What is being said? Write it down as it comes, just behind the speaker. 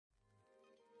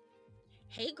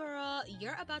Hey girl,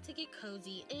 you're about to get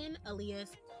cozy in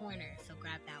Aaliyah's corner. So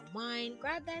grab that wine,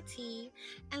 grab that tea,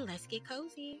 and let's get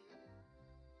cozy.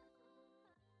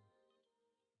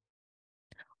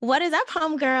 What is up,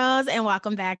 homegirls, and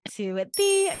welcome back to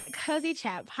the Cozy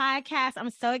Chat podcast. I'm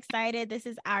so excited. This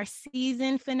is our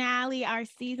season finale, our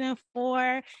season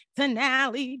 4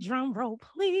 finale. Drum roll,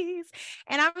 please.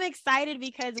 And I'm excited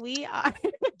because we are...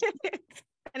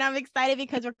 And I'm excited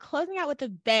because we're closing out with a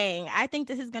bang. I think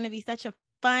this is going to be such a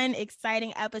fun,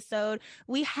 exciting episode.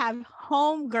 We have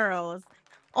homegirls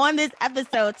on this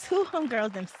episode, 2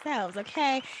 homegirls themselves,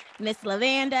 okay? Miss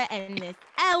Lavanda and Miss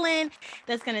Ellen,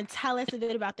 that's going to tell us a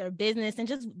bit about their business and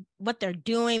just what they're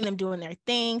doing, them doing their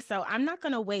thing. So I'm not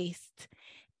going to waste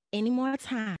any more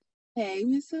time. Hey,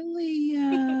 Miss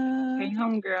Aaliyah. Hey,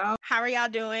 homegirl. How are y'all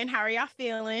doing? How are y'all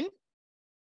feeling?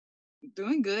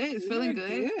 Doing good. Feeling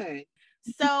good.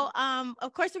 So,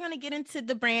 of course, we're going to get into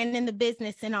the brand and the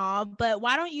business and all, but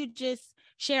why don't you just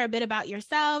share a bit about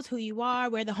yourselves, who you are,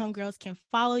 where the homegirls can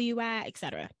follow you at,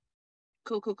 etc.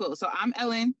 Cool. So I'm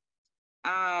Ellen.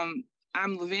 I'm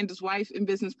Lavanda's wife and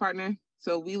business partner.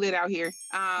 So we lit out here.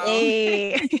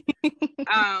 Hey.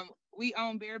 We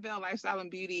own Belle Lifestyle and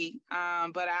Beauty.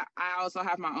 But I also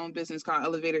have my own business called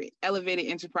Elevated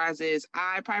Enterprises.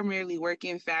 I primarily work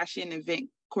in fashion, event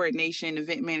coordination,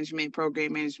 event management,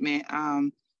 program management,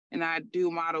 and I do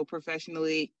model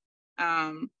professionally.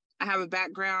 I have a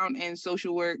background in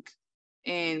social work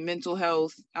and mental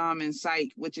health and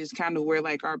psych, which is kind of where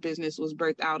like our business was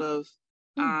birthed out of.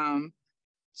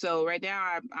 So right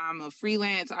now I'm a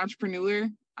freelance entrepreneur,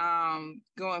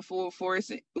 going full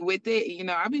force with it. You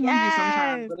know, I be hungry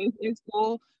sometimes, but it's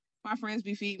cool. My friends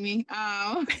be feeding me.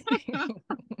 And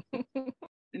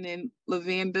then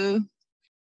Lavanda.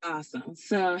 Awesome.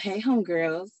 So, hey,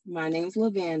 homegirls. My name's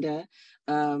Lavanda.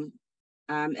 I'm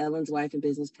Ellen's wife and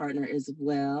business partner as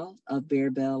well of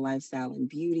Belle Lifestyle and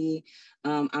Beauty.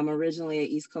 I'm originally an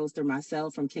East Coaster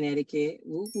myself from Connecticut.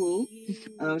 Woo woo.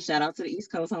 Shout out to the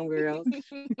East Coast homegirls.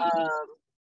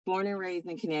 Born and raised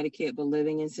in Connecticut, but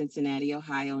living in Cincinnati,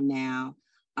 Ohio now.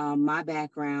 My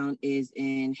background is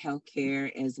in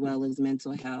healthcare as well as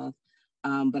mental health,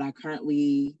 but I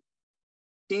currently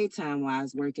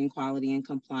daytime-wise, work in quality and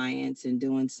compliance and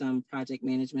doing some project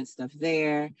management stuff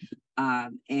there.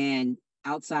 And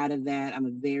outside of that, I'm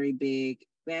a very big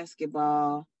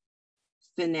basketball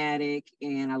fanatic,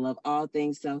 and I love all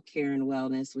things self-care and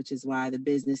wellness, which is why the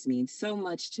business means so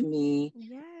much to me.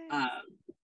 Yes.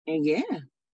 And yeah.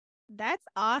 That's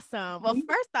awesome. Well,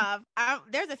 first off,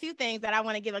 there's a few things that I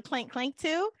want to give a clink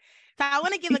to. So I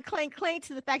want to give a clink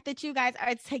to the fact that you guys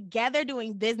are together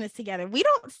doing business together. We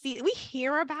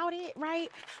hear about it, right?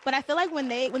 But I feel like when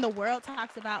the world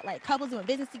talks about like couples doing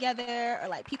business together or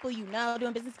like people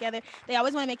doing business together, they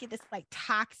always want to make it this like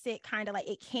toxic kind of like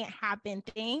it can't happen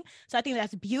thing. So I think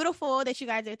that's beautiful that you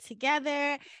guys are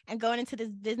together and going into this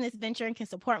business venture and can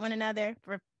support one another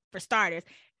for starters.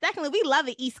 Secondly, we love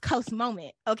an East Coast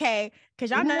moment, okay?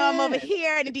 Because y'all know I'm over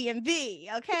here in the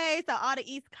DMV, okay? So all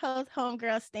the East Coast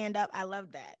homegirls stand up. I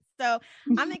love that. So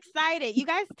I'm excited. You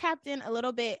guys tapped in a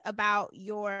little bit about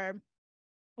your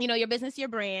business, your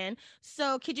brand.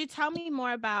 So could you tell me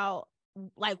more about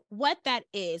like what that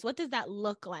is? What does that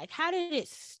look like? How did it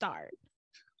start?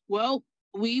 Well,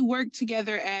 we worked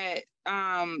together at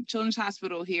Children's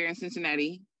Hospital here in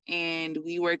Cincinnati. And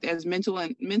we worked as mental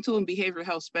and behavioral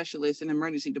health specialists in the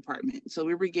emergency department. So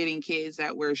we were getting kids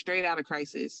that were straight out of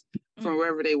crisis from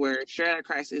wherever they were, straight out of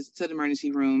crisis to the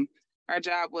emergency room. Our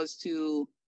job was to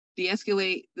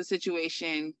de-escalate the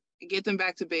situation, get them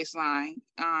back to baseline,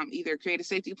 either create a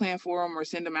safety plan for them or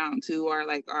send them out into our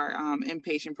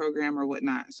inpatient program or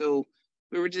whatnot. So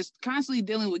we were just constantly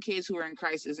dealing with kids who are in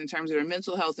crisis in terms of their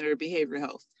mental health and their behavioral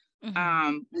health.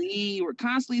 We were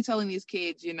constantly telling these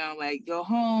kids, like go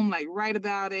home, like write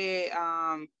about it.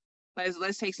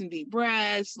 Let's take some deep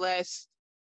breaths.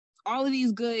 All of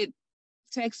these good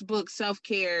textbook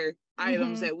self-care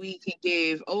items that we can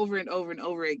give over and over and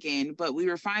over again. But we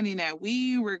were finding that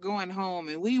we were going home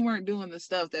and we weren't doing the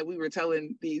stuff that we were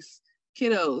telling these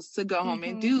kiddos to go home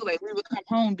and do. Like we would come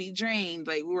home, be drained.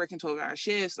 Like we're working 12-hour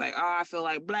shifts. Like, oh, I feel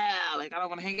like blah. Like I don't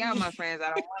want to hang out with my friends. I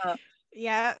don't want to.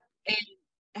 Yeah. And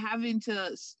having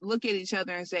to look at each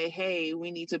other and say, hey,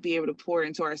 we need to be able to pour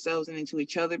into ourselves and into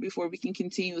each other before we can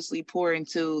continuously pour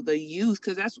into the youth,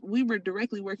 because we were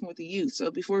directly working with the youth. So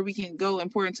before we can go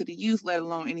and pour into the youth, let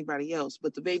alone anybody else,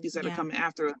 but the babies that are coming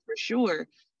after us, for sure,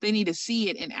 they need to see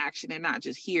it in action and not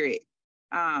just hear it.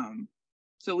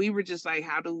 So we were just like,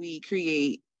 how do we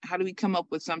come up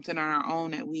with something on our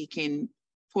own that we can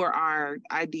pour our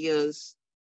ideas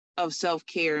of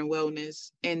self-care and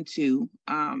wellness into.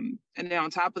 And then on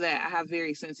top of that, I have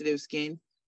very sensitive skin.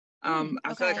 I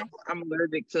feel like I'm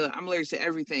allergic to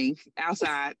everything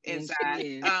outside,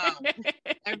 inside.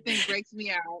 Everything breaks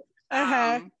me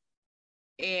out.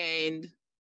 And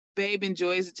Babe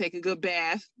enjoys to take a good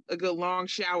bath, a good long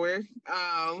shower.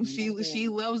 She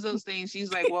loves those things.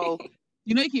 She's like, well,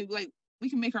 you can we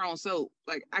can make our own soap.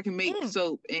 Like I can make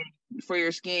soap and for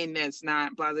your skin that's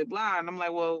not blah blah blah. And I'm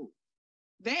like, well,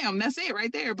 damn, that's it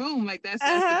right there. Boom, like that's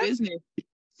the business.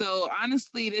 So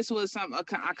honestly, this was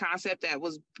a concept that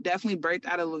was definitely birthed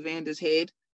out of Lavanda's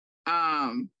head.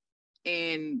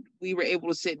 And we were able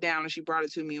to sit down, and she brought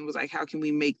it to me and was like, how can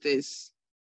we make this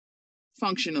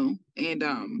functional? And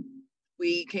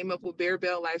we came up with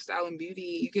Belle Lifestyle and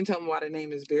Beauty. You can tell them why the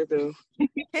name is Belle.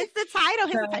 It's the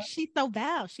title. She's so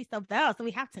Belle. She's so Belle. So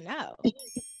we have to know.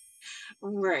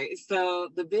 Right. So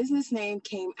the business name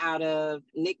came out of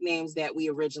nicknames that we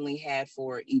originally had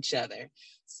for each other.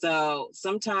 So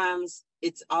sometimes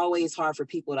it's always hard for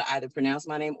people to either pronounce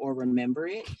my name or remember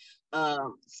it.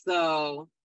 So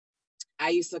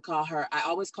I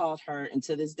always called her, and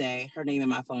to this day, her name in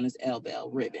my phone is Belle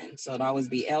Ribbon. So it'd always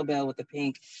be Belle with the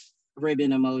pink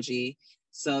ribbon emoji.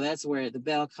 So that's where the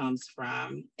Belle comes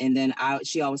from. And then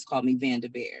she always called me Vanda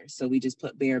Bear. So we just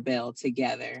put Belle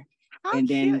together. How and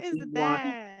cute then is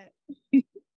that?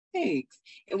 Thanks.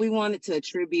 And we wanted to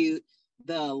attribute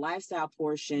the lifestyle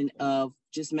portion of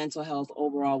just mental health,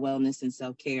 overall wellness and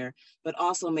self-care, but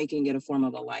also making it a form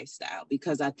of a lifestyle.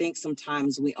 Because I think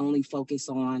sometimes we only focus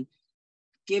on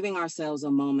giving ourselves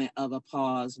a moment of a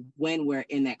pause when we're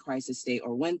in that crisis state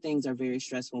or when things are very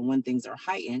stressful, when things are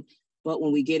heightened. But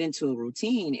when we get into a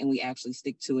routine and we actually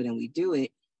stick to it and we do it,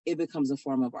 it becomes a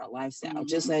form of our lifestyle,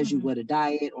 just as you would a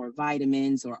diet or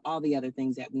vitamins or all the other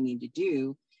things that we need to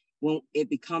do. When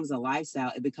it becomes a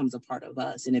lifestyle, it becomes a part of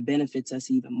us and it benefits us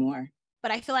even more.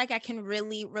 But I feel like I can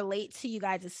really relate to you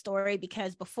guys' story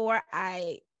because before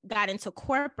I got into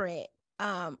corporate,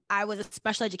 I was a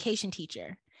special education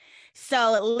teacher.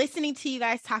 So listening to you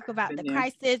guys talk about the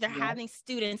crisis, they're having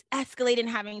students escalate and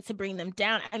having to bring them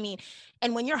down. I mean,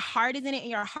 and when your heart is in it and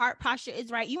your heart posture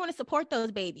is right, you want to support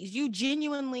those babies. You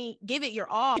genuinely give it your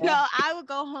all. I would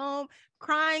go home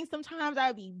crying. Sometimes I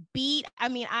would be beat. I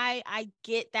mean, I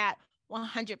get that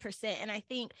 100%. And I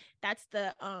think that's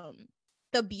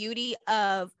the beauty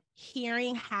of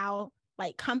hearing how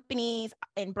like companies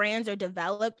and brands are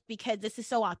developed, because this is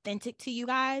so authentic to you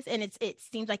guys, and it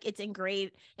seems like it's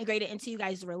integrated into you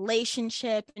guys'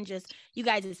 relationship and just you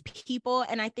guys as people.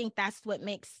 And I think that's what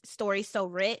makes stories so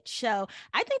rich. So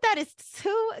I think that is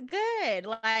too good.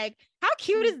 Like, how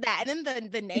cute is that? And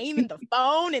then the name and the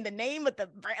phone and the name of the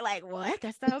brand, like, what?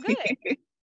 That's so good.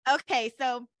 Okay,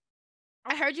 so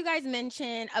I heard you guys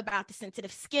mention about the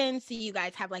sensitive skin. So you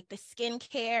guys have like the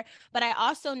skincare, but I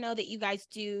also know that you guys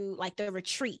do like the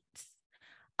retreats,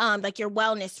 like your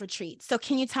wellness retreats. So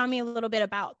can you tell me a little bit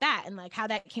about that and like how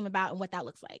that came about and what that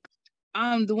looks like?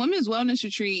 The women's wellness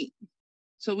retreat.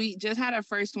 So we just had our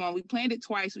first one. We planned it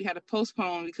twice. We had to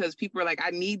postpone because people were like, I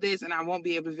need this and I won't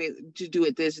be able to do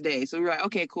it this day. So we were like,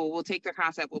 okay, cool. We'll take the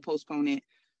concept. We'll postpone it.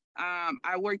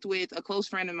 I worked with a close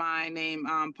friend of mine named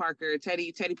Parker,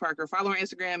 Teddy Parker. Follow her on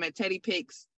Instagram at Teddy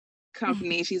Pics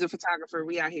Company. She's a photographer.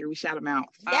 We out here. We shout them out.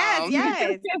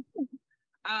 Yes.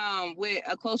 With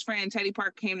a close friend, Teddy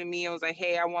Parker came to me and was like,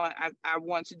 hey, I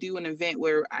want to do an event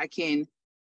where I can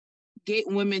get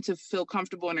women to feel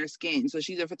comfortable in their skin. So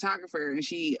she's a photographer, and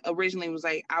she originally was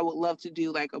like, I would love to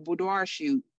do like a boudoir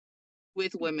shoot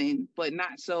with women, but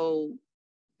not so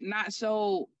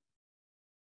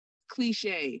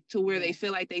cliche to where they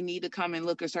feel like they need to come and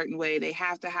look a certain way. They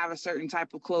have to have a certain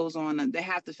type of clothes on. They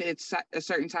have to fit a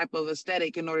certain type of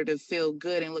aesthetic in order to feel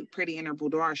good and look pretty in their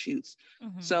boudoir shoots.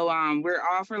 So we're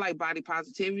all for like body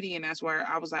positivity, and that's where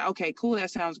I was like, okay, cool,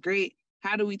 that sounds great.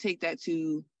 How do we take that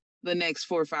to the next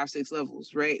 4, 5, 6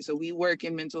 levels, right? So we work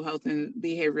in mental health and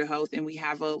behavioral health, and we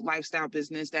have a lifestyle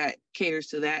business that caters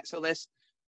to that. So let's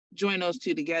join those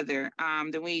two together.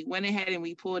 Then we went ahead and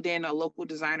we pulled in a local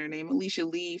designer named Alicia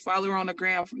Lee. Follow her on the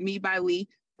gram, Me by Lee.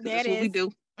 That's what we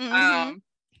do. And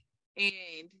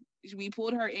we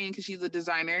pulled her in because she's a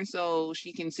designer, so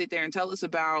she can sit there and tell us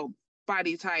about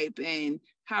body type and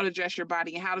how to dress your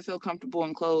body and how to feel comfortable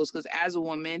in clothes. Because as a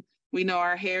woman, we know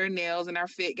our hair, nails, and our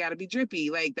fit got to be drippy.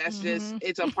 Like that's just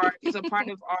it's a part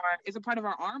of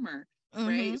our armor,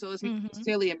 right? So it's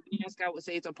silly. A mask, I would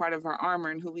say, it's a part of our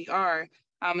armor and who we are.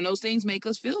 And those things make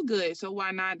us feel good. So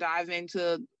why not dive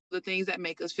into the things that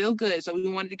make us feel good? So we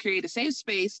wanted to create a safe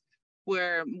space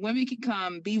where women can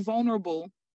come, be vulnerable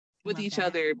with each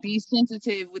other, be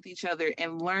sensitive with each other,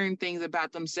 and learn things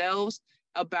about themselves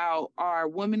about our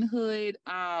womanhood,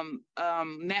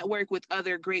 network with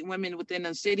other great women within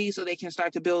the city so they can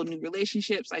start to build new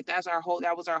relationships. Like that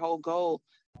was our whole goal.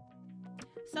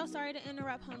 So sorry to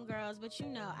interrupt, homegirls, but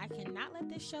I cannot let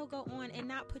this show go on and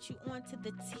not put you on to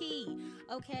the tea,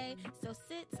 okay? So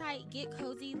sit tight, get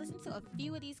cozy, listen to a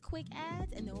few of these quick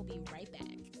ads, and then we'll be right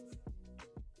back.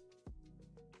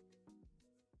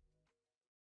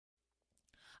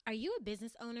 Are you a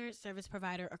business owner, service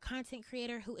provider, or content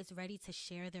creator who is ready to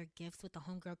share their gifts with the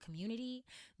homegirl community?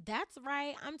 That's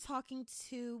right, I'm talking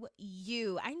to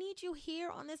you. I need you here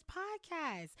on this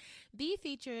podcast. Be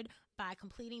featured by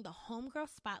completing the Homegirl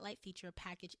Spotlight Feature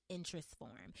Package Interest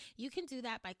Form. You can do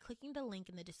that by clicking the link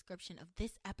in the description of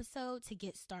this episode to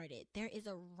get started. There is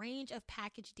a range of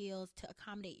package deals to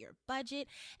accommodate your budget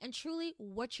and truly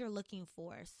what you're looking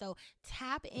for. So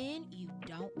tap in, you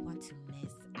don't want to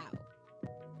miss out.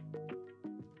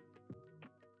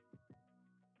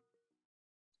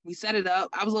 We set it up.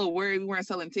 I was a little worried we weren't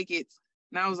selling tickets.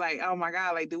 And I was like, oh my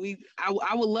God, like,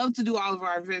 I would love to do all of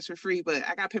our events for free, but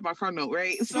I got to pay my car note,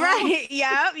 right? So, right.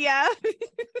 Yeah.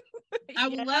 I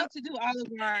would love to do all of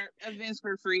our events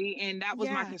for free. And that was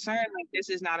my concern. Like, this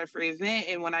is not a free event.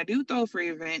 And when I do throw free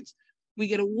events, we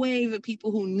get a wave of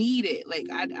people who need it. Like,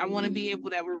 I want to be able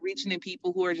that we're reaching in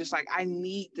people who are just like, I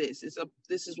need this.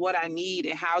 This is what I need.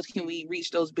 And how can we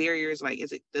reach those barriers? Like,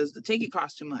 does the ticket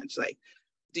cost too much? Like,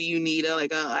 do you need a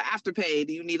afterpay?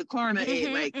 Do you need a Klarna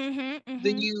aid? Like, do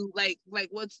you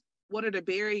what are the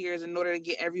barriers in order to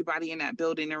get everybody in that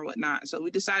building or whatnot? So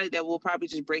we decided that we'll probably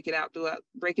just break it up throughout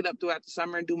the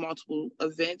summer and do multiple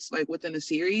events like within the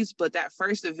series. But that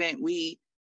first event,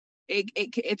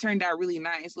 it turned out really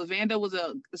nice. Lavanda was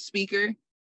a speaker.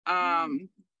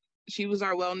 She was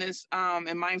our wellness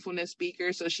and mindfulness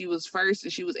speaker. So she was first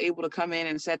and she was able to come in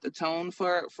and set the tone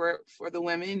for the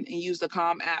women and use the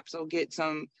Calm app. So get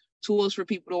some tools for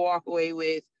people to walk away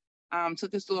with.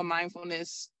 Took us through a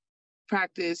mindfulness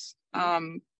practice.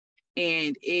 And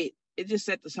it just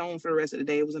set the tone for the rest of the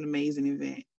day. It was an amazing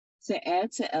event. To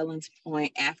add to Ellen's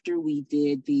point, after we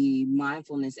did the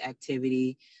mindfulness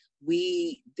activity,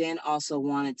 we then also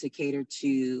wanted to cater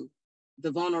to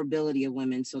the vulnerability of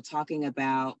women. So talking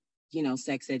about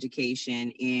sex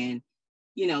education and,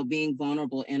 being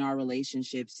vulnerable in our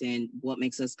relationships and what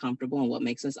makes us comfortable and what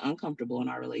makes us uncomfortable in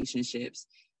our relationships.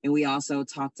 And we also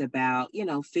talked about,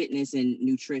 fitness and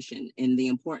nutrition and the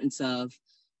importance of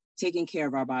taking care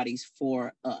of our bodies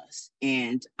for us.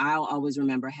 And I'll always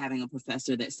remember having a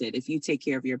professor that said, if you take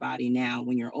care of your body now,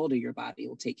 when you're older, your body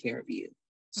will take care of you.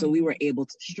 So we were able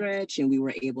to stretch and we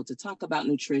were able to talk about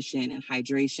nutrition and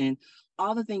hydration,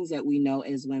 all the things that we know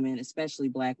as women, especially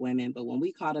Black women. But when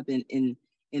we caught up in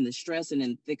the stress and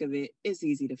in the thick of it, it's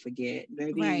easy to forget.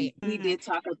 Baby, right. We did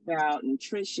talk about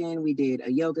nutrition. We did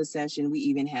a yoga session. We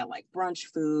even had like brunch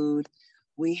food.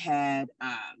 We had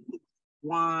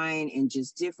wine and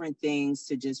just different things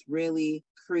to just really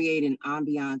create an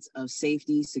ambiance of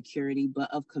safety, security, but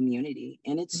of community.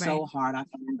 And it's so hard. I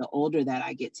find the older that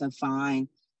I get to find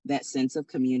that sense of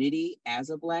community as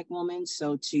a Black woman.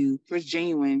 So it's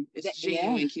genuine. It's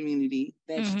genuine community.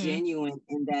 That's genuine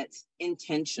and that's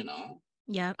intentional.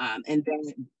 Yeah. And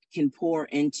that can pour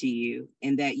into you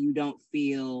and that you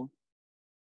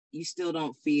still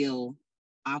don't feel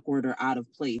awkward or out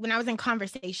of place. When I was in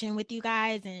conversation with you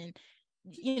guys and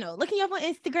looking you up on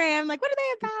Instagram, like, what are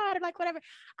they about? Or like, whatever.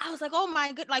 I was like, oh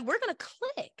my good, like, we're going to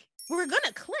click.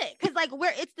 Because like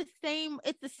it's the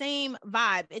same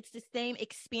vibe. It's the same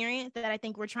experience that I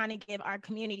think we're trying to give our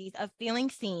communities of feeling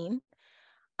seen,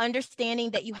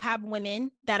 understanding that you have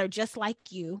women that are just like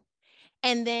you.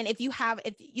 And then if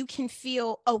you can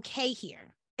feel okay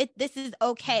here, this is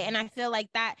okay. And I feel like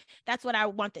that's what I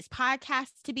want this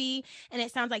podcast to be. And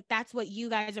it sounds like that's what you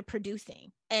guys are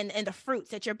producing and the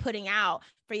fruits that you're putting out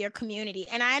for your community.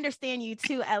 And I understand you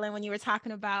too, Ellen, when you were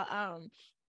talking about,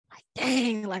 like,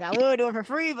 dang, like I would do it for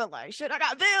free, but like, shit, I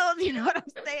got bills, you know what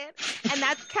I'm saying? And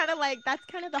that's kind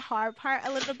of the hard part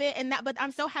a little bit. But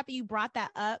I'm so happy you brought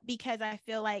that up because I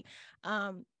feel like,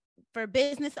 for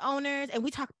business owners, and we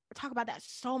talk about that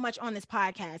so much on this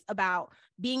podcast about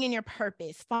being in your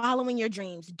purpose, following your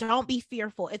dreams. Don't be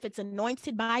fearful. If it's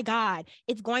anointed by God,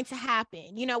 it's going to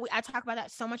happen. I talk about that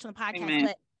so much on the podcast, Amen.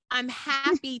 But I'm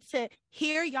happy to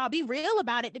hear y'all be real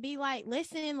about it, to be like,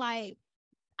 listen, like,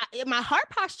 my heart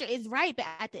posture is right, but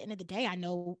at the end of the day, I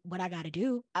know what I got to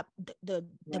do. The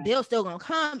bill's still gonna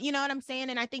come. You know what I'm saying?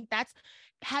 And I think that's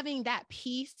having that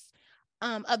peace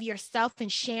of yourself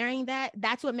and sharing that,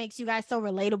 that's what makes you guys so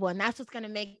relatable. And that's what's going to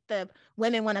make the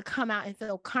women want to come out and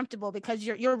feel comfortable, because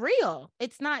you're real.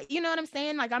 It's not, you know what I'm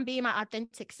saying? Like, I'm being my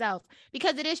authentic self,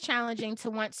 because it is challenging to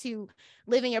want to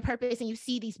live in your purpose, and you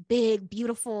see these big,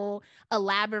 beautiful,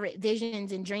 elaborate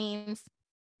visions and dreams,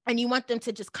 and you want them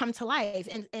to just come to life,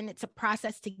 and it's a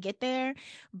process to get there.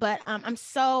 But I'm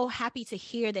so happy to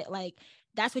hear that, like,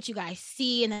 that's what you guys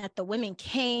see, and that the women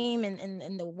came,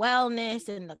 and the wellness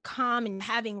and the calm and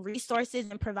having resources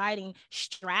and providing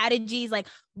strategies. Like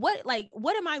what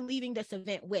am I leaving this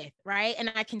event with? Right.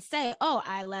 And I can say, oh,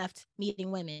 I left meeting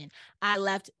women. I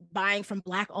left buying from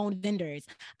Black owned vendors.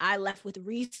 I left with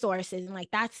resources. And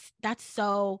like, that's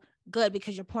so good,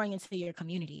 because you're pouring into your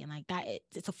community, and like that,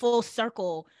 it's a full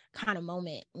circle kind of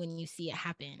moment when you see it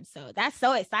happen. So that's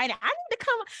so exciting. I need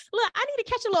to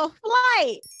catch a little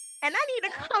flight. And I need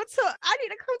to come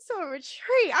to a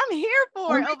retreat. I'm here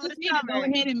for it over the summer. Go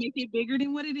ahead and make it bigger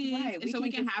than what it is, right, so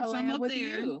we can have some up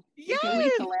there. Yes,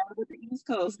 we collab with the East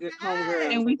Coast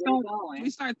homegirls, and we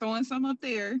start throwing some up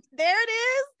there. There it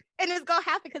is, and it's gonna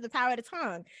happen because the power of the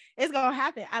tongue. It's gonna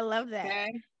happen. I love that.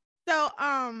 Okay.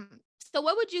 So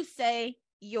what would you say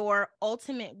your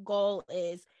ultimate goal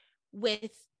is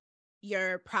with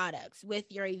your products, with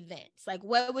your events? Like,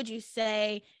 what would you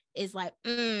say is like,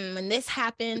 when this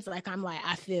happens, like, I'm like,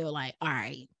 I feel like, all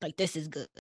right, like, this is good.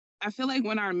 I feel like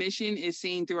when our mission is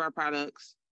seen through our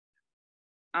products,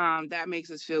 that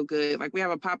makes us feel good. Like, we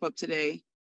have a pop-up today,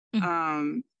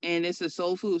 and it's a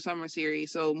soul food summer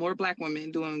series. So more Black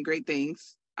women doing great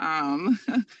things. And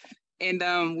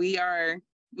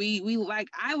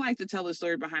I like to tell the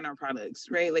story behind our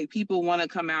products, right? Like, people want to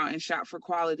come out and shop for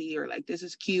quality, or like, this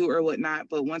is cute or whatnot.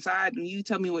 But when you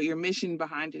tell me what your mission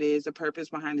behind it is, the purpose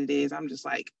behind it is, I'm just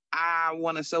like, I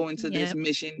want to sew into this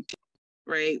mission,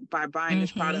 right? By buying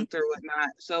this product or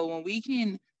whatnot. So when we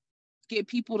can get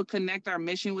people to connect our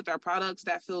mission with our products,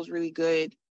 that feels really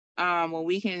good. When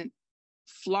we can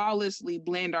flawlessly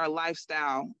blend our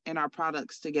lifestyle and our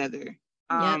products together.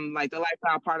 Like the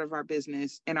lifestyle part of our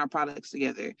business and our products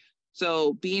together.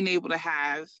 So being able to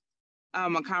have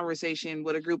a conversation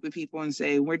with a group of people and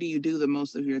say, where do you do the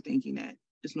most of your thinking at?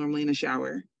 It's normally in the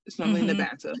shower. It's normally in the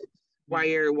bathtub, while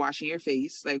you're washing your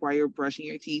face, like while you're brushing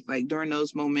your teeth, like during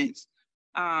those moments.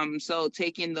 So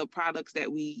taking the products that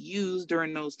we use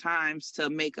during those times to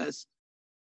make us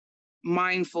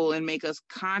mindful and make us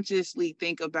consciously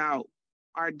think about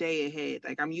our day ahead.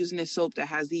 Like, I'm using this soap that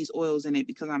has these oils in it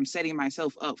because I'm setting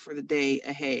myself up for the day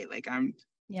ahead. Like, I'm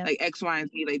like X, Y, and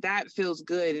Z. Like, that feels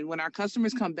good. And when our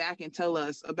customers come back and tell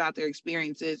us about their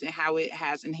experiences and how it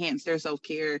has enhanced their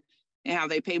self-care and how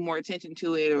they pay more attention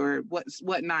to it or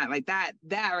whatnot, like that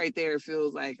right there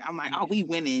feels like, I'm like, oh, we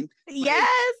winning.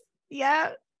 Yes.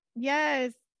 Yeah.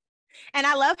 Yes. And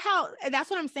I love how, that's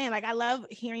what I'm saying. Like, I love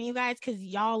hearing you guys, because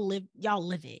y'all live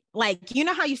it. Like, you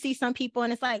know how you see some people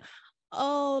and it's like,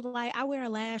 oh, like, I wear a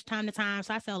lash time to time,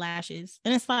 so I sell lashes.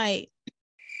 And it's like,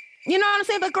 you know what I'm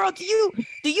saying? But girl, do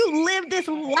you live this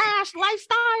lash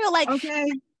lifestyle? Like,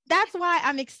 okay. That's why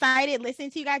I'm excited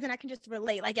listening to you guys, and I can just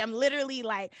relate. Like, I'm literally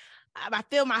like, I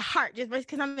feel my heart just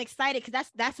because I'm excited, because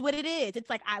that's what it is. It's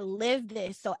like, I live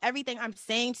this. So everything I'm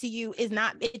saying to you is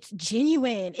not, it's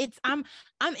genuine. I'm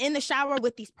in the shower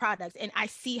with these products, and I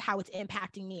see how it's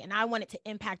impacting me, and I want it to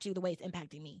impact you the way it's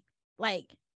impacting me. Like,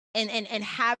 and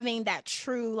having that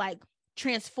true, like,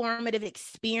 transformative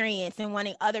experience, and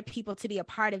wanting other people to be a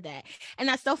part of that. And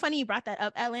that's so funny you brought that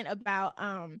up, Ellen, about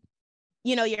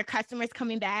your customers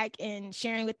coming back and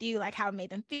sharing with you like how it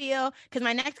made them feel. Because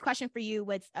my next question for you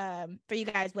was for you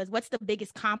guys was, what's the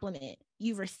biggest compliment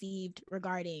you've received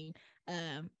regarding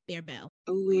Belle?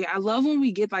 Oh yeah, I love when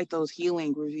we get like those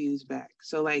healing reviews back.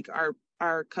 So like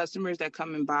our customers that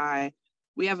come and buy,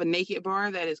 we have a naked bar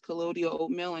that is colloidal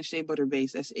oatmeal and shea butter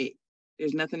base. That's it.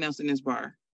 There's nothing else in this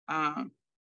bar. And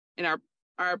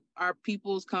our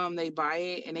peoples come, they buy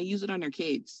it, and they use it on their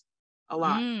kids a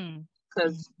lot,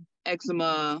 because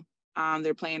eczema,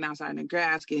 they're playing outside in the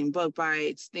grass, getting bug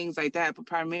bites, things like that. But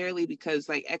primarily because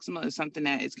like eczema is something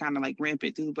that is kind of like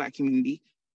rampant through the Black community.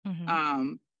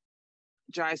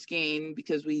 Dry skin,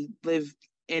 because we live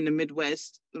in the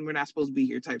Midwest and we're not supposed to be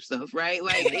here type stuff, right?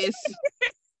 Like it's.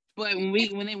 But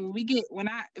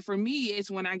for me, it's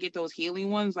when I get those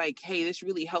healing ones, like, hey, this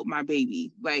really helped my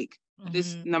baby. Like,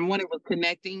 this, number one, it was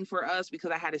connecting for us,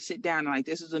 because I had to sit down and like,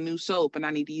 this is a new soap and I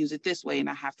need to use it this way. And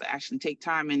I have to actually take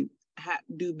time and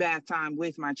do bath time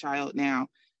with my child now.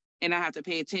 And I have to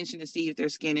pay attention to see if their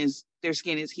skin is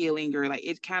healing, or like,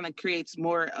 it kind of creates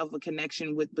more of a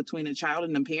connection between a child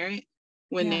and a parent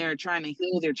when they're trying to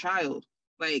heal their child.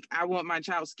 Like, I want my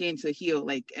child's skin to heal,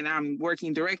 like, and I'm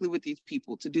working directly with these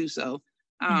people to do so.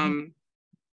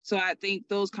 So I think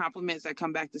those compliments that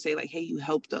come back to say like, hey, you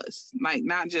helped us, like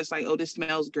not just like, oh, this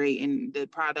smells great and the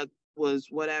product was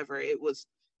whatever. It was,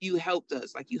 you helped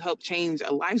us, like you helped change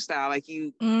a lifestyle, like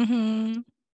you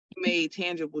made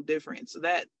tangible difference. So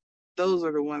that those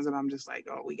are the ones that I'm just like,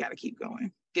 oh, we got to keep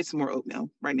going. Get some more oatmeal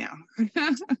right now.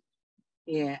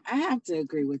 Yeah, I have to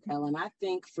agree with Helen. I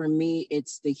think for me,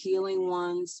 it's the healing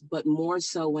ones, but more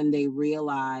so when they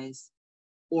realize,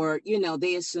 or,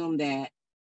 they assume that,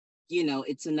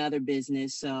 it's another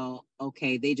business. So,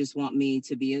 okay, they just want me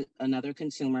to be another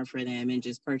consumer for them and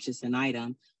just purchase an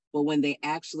item. But when they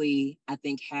actually, I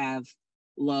think, have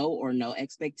low or no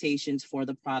expectations for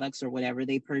the products or whatever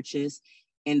they purchase,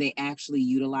 and they actually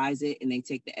utilize it and they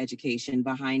take the education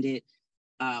behind it,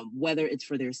 whether it's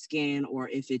for their skin or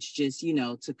if it's just,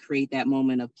 to create that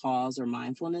moment of pause or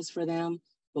mindfulness for them.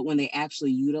 But when they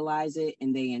actually utilize it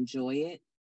and they enjoy it,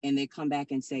 and they come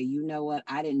back and say, you know what,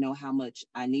 I didn't know how much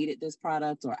I needed this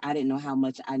product, or I didn't know how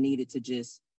much I needed to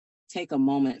just take a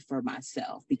moment for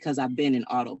myself because I've been in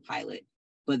autopilot.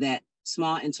 But that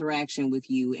small interaction with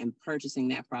you and purchasing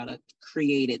that product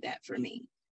created that for me.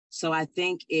 So I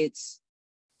think it's,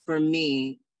 for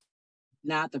me,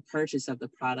 not the purchase of the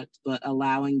product, but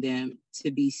allowing them to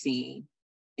be seen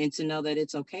and to know that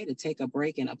it's okay to take a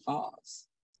break and a pause.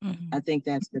 I think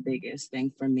that's the biggest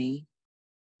thing for me.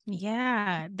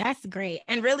 Yeah, that's great.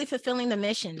 And really fulfilling the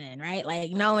mission then, right? Like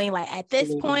knowing like at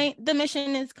this point, the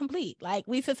mission is complete. Like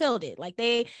we fulfilled it. Like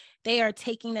they are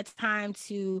taking the time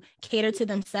to cater to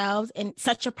themselves, and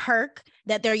such a perk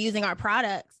that they're using our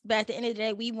products. But at the end of the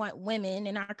day, we want women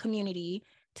in our community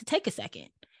to take a second,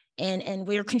 and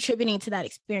we're contributing to that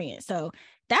experience. So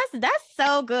that's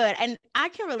so good. And I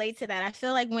can relate to that. I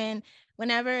feel like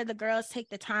whenever the girls take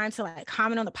the time to like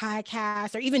comment on the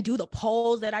podcast or even do the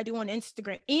polls that I do on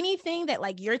Instagram, anything that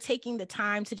like you're taking the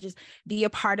time to just be a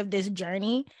part of this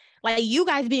journey, like you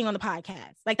guys being on the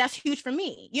podcast, like that's huge for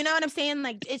me. You know what I'm saying?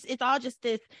 Like it's all just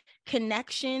this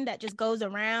connection that just goes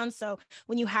around. So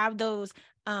when you have those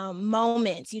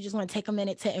moments, you just want to take a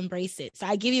minute to embrace it. So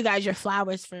I give you guys your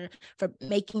flowers for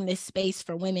making this space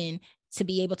for women to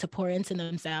be able to pour into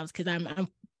themselves, because I'm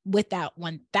with that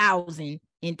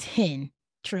 1,010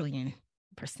 trillion%.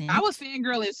 I was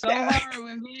fangirling so hard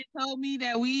when man told me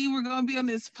that we were going to be on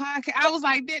this podcast. I was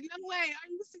like, no way. Are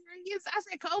you serious? I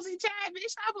said, cozy chat, bitch,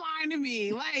 stop lying to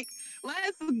me. Like,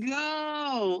 let's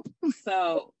go.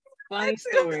 So, funny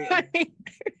story.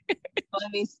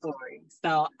 Funny story.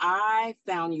 So I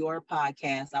found your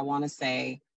podcast, I want to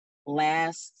say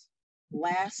last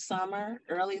summer,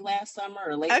 early last summer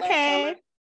or late last summer.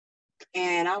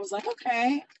 And I was like,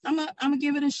 okay, I'm gonna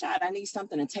give it a shot. I need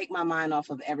something to take my mind off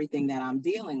of everything that I'm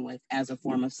dealing with as a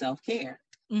form of self-care.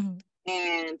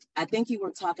 And I think you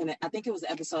were talking, I think it was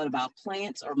an episode about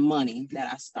plants or money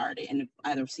that I started in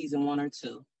either season 1 or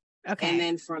 2. Okay. And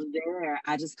then from there,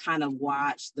 I just kind of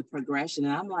watched the progression.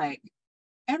 And I'm like,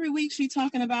 every week she's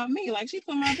talking about me, like she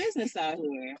put my business out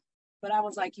here. But I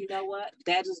was like, you know what?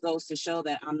 That just goes to show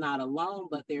that I'm not alone,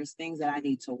 but there's things that I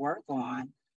need to work on.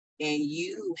 And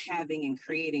you having and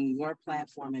creating your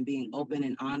platform and being open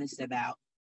and honest about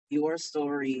your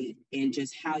story and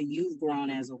just how you've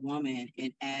grown as a woman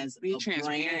and as a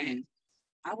brand,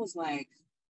 I was like,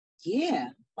 yeah,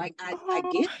 like I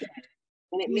get that.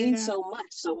 And it means so much.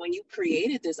 So when you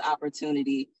created this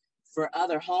opportunity for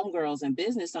other homegirls and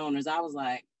business owners, I was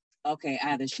like, okay,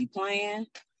 either she playing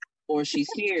or she's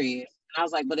serious. And I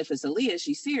was like, but if it's Aaliyah,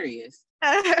 she's serious.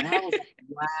 And I was like,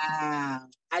 wow.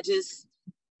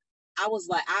 I was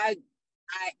like, I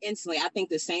instantly, I think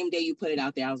the same day you put it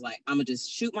out there, I was like, I'm gonna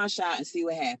just shoot my shot and see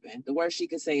what happened. The worst she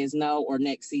could say is no or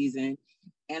next season.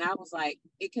 And I was like,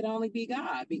 it could only be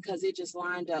God, because it just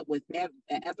lined up with the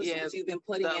episodes you've been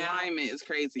putting out. The alignment is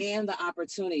crazy. And the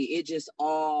opportunity. It just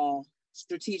all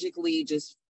strategically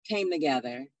just came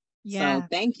together. Yeah. So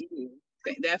thank you.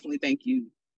 Definitely thank you.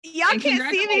 Y'all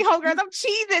can't see me, homegirls. I'm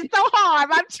cheesing so hard.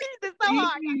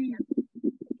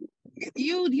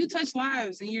 You touch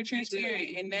lives and you're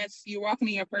transparent, and you're walking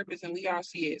in your purpose, and we all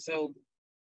see it. So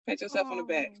pat yourself on the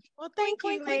back. Well, thank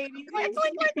you, ladies.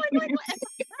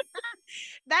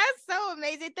 That's so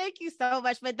amazing. Thank you so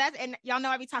much. But and y'all know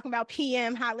I be talking about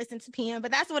PM, how I listen to PM, but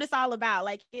that's what it's all about.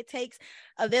 Like it takes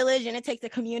a village and it takes a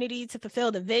community to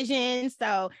fulfill the vision.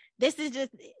 So this is just,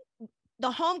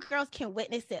 the homegirls can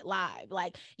witness it live.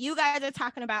 Like you guys are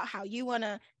talking about how you want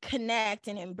to connect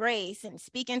and embrace and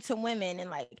speak into women, and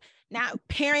like now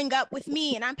pairing up with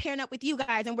me, and I'm pairing up with you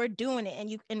guys, and we're doing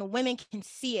it, and the women can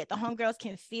see it. The homegirls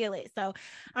can feel it. So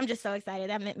I'm just so excited.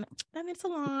 That meant a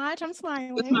lot. I'm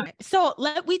smiling. So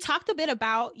we talked a bit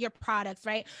about your products,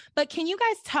 right? But can you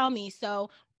guys tell me, so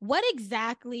what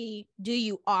exactly do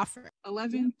you offer?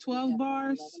 11, 12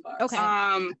 bars.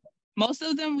 Okay. Most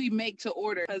of them we make to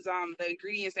order because the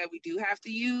ingredients that we do have to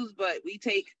use, but we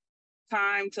take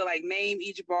time to like name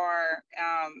each bar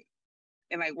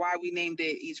and like why we named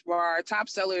it each bar. Our top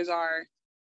sellers are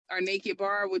our naked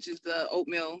bar, which is the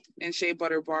oatmeal and shea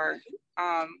butter bar.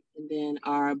 And then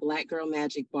our Black Girl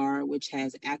Magic bar, which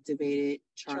has activated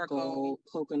charcoal,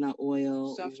 coconut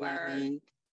oil, lemon,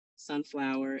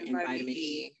 sunflower, and vitamin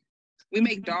E. We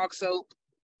make dog soap.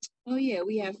 Oh yeah,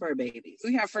 we have fur babies.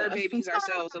 We have fur babies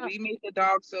ourselves. So we make the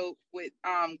dog soap with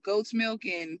goat's milk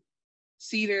and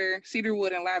cedar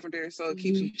wood and lavender, so it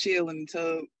keeps them chill in the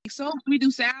tub. So we do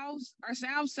salves. Our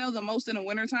salves sell the most in the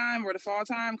winter time or the fall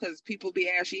time because people be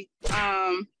ashy.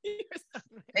 And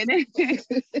then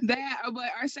but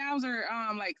our salves are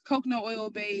like coconut oil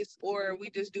based, or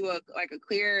we just do a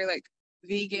clear like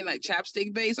vegan like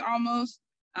chapstick base almost.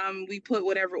 We put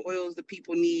whatever oils the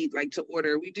people need like to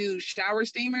order. We do shower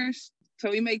steamers. So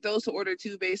we make those to order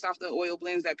too, based off the oil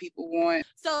blends that people want.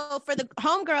 So for the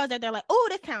homegirls that they're like, oh,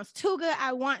 this sounds too good,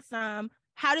 I want some.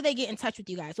 How do they get in touch with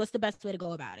you guys? What's the best way to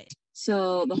go about it?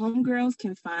 So the homegirls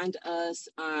can find us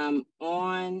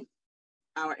on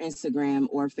our Instagram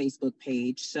or Facebook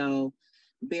page. So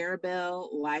Belle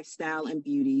Lifestyle and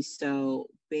Beauty. So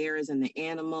Bear is in the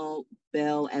animal,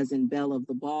 Belle as in Belle of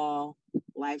the Ball,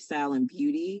 Lifestyle and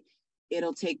Beauty.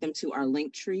 It'll take them to our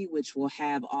link tree, which will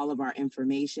have all of our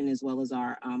information as well as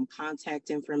our contact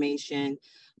information.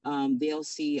 They'll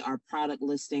see our product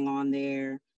listing on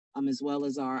there, as well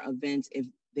as our events. If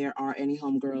there are any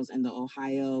homegirls in the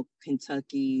Ohio,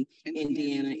 Kentucky,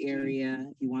 Indiana area,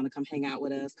 if you want to come hang out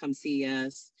with us, come see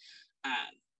us.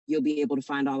 You'll be able to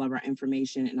find all of our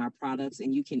information and our products,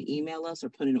 and you can email us or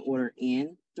put an order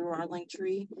in through our link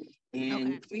tree.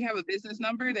 And we have a business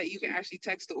number that you can actually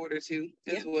text the order to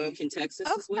as well. You can text us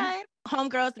as well.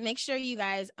 Homegirls, make sure you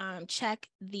guys check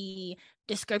the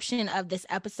description of this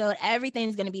episode.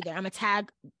 Everything's going to be there. I'm going to tag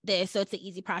this so it's an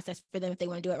easy process for them if they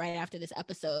want to do it right after this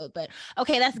episode. But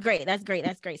okay, that's great.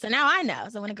 So now I know.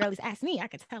 So when a girl is ask me, I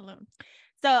can tell them.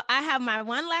 So I have my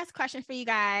one last question for you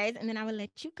guys, and then I will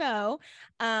let you go.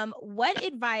 What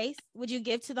advice would you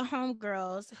give to the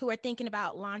homegirls who are thinking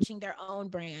about launching their own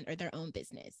brand or their own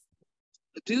business?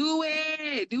 Do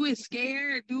it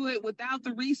scared, do it without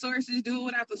the resources, do it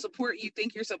without the support you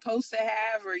think you're supposed to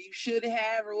have or you should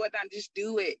have or whatnot. Just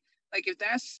do it. Like if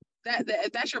that's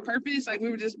your purpose, like we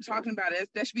were just talking about it,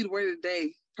 that should be the word of the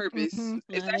day. Purpose.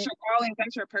 If that's your calling, if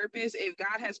that's your purpose, if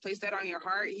God has placed that on your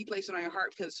heart, he placed it on your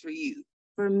heart because it's for you.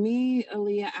 For me,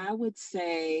 Aaliyah, I would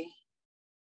say,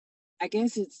 I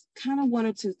guess it's kind of one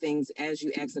or two things as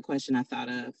you asked the question I thought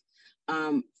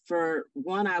of. For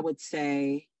one, I would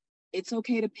say it's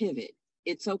okay to pivot.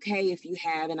 It's okay if you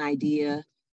have an idea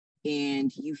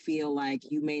and you feel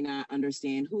like you may not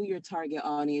understand who your target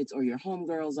audience or your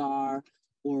homegirls are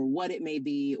or what it may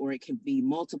be, or it can be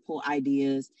multiple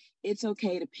ideas. It's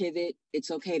okay to pivot. It's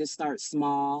okay to start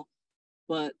small,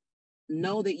 but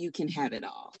know that you can have it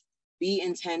all. Be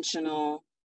intentional,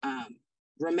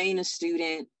 remain a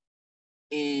student,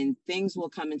 and things will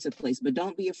come into place. But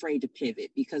don't be afraid to pivot,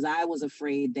 because I was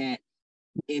afraid that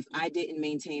if I didn't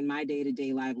maintain my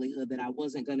day-to-day livelihood, that I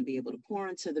wasn't going to be able to pour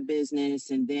into the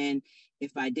business. And then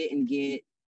if I didn't get,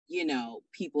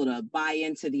 people to buy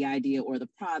into the idea or the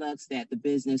products, that the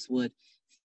business would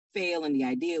fail and the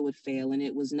idea would fail. And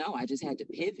it was no, I just had to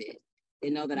pivot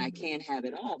and know that I can have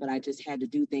it all, but I just had to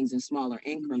do things in smaller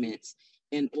increments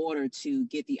in order to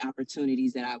get the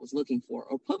opportunities that I was looking for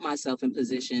or put myself in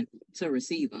position to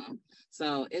receive them.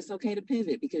 So it's okay to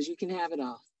pivot because you can have it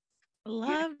all.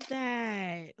 Love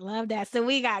that. So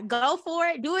we got go for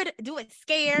it, do it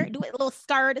scared, do it a little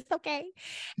scared. It's okay.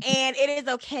 And it is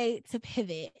okay to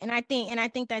pivot. And I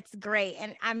think that's great.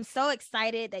 And I'm so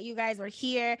excited that you guys were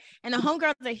here and the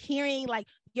homegirls are hearing like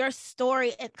your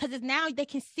story, because it's now they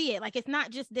can see it. Like, it's not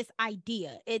just this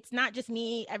idea. It's not just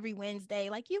me every Wednesday.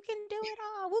 Like, you can do it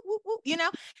all. Whoop, whoop, whoop.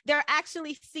 They're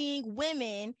actually seeing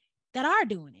women that are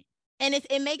doing it. And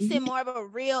it makes it more of a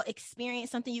real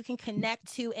experience, something you can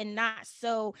connect to, and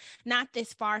not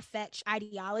this far-fetched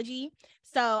ideology.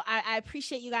 So I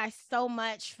appreciate you guys so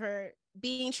much for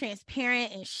being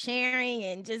transparent and sharing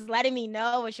and just letting me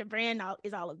know what your brand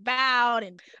is all about.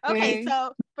 And okay,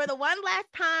 so for the one last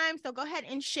time, so go ahead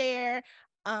and share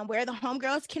where the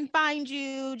homegirls can find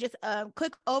you. Just a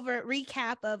quick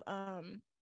recap of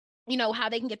how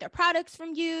they can get their products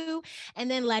from you,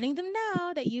 and then letting them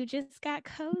know that you just got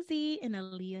cozy in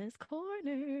Aaliyah's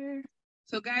Corner.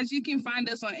 So guys, you can find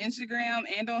us on Instagram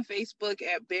and on Facebook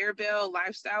at Belle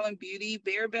Lifestyle and Beauty.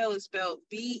 Belle is spelled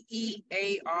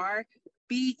Bear,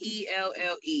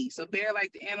 BELLE. So Bear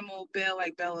like the animal, Belle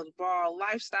like Bella the ball,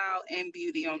 lifestyle and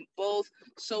beauty on both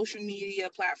social media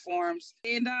platforms.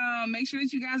 And make sure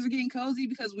that you guys are getting cozy,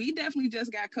 because we definitely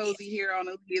just got cozy here on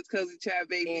Aaliyah's Cozy Chat,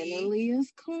 baby. And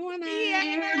Aaliyah's Corner.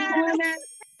 Yeah.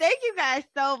 Thank you guys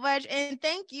so much. And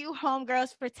thank you,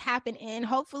 homegirls, for tapping in.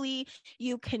 Hopefully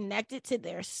you connected to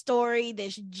their story,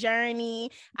 this journey.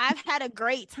 I've had a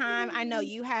great time. I know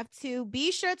you have too.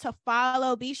 Be sure to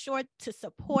follow, be sure to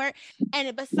support.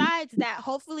 And besides that,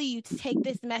 hopefully you take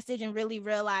this message and really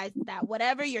realize that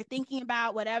whatever you're thinking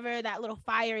about, whatever that little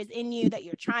fire is in you that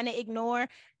you're trying to ignore,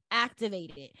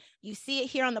 activate it. You see it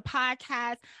here on the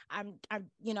podcast.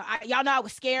 Y'all know I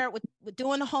was scared with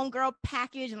doing the homegirl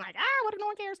package and like, what if no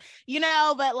one cares?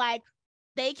 But like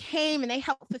they came and they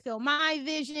helped fulfill my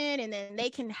vision, and then they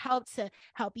can help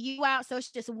you out. So it's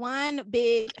just one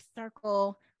big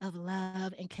circle of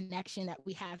love and connection that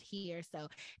we have here. So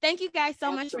thank you guys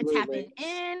so much for tapping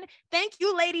in. Thank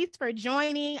you, ladies, for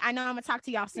joining. I know I'm gonna talk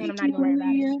to y'all soon. I'm not even worried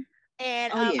about it.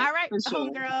 And all right,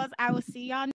 homegirls, I will see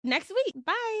y'all next week.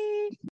 Bye.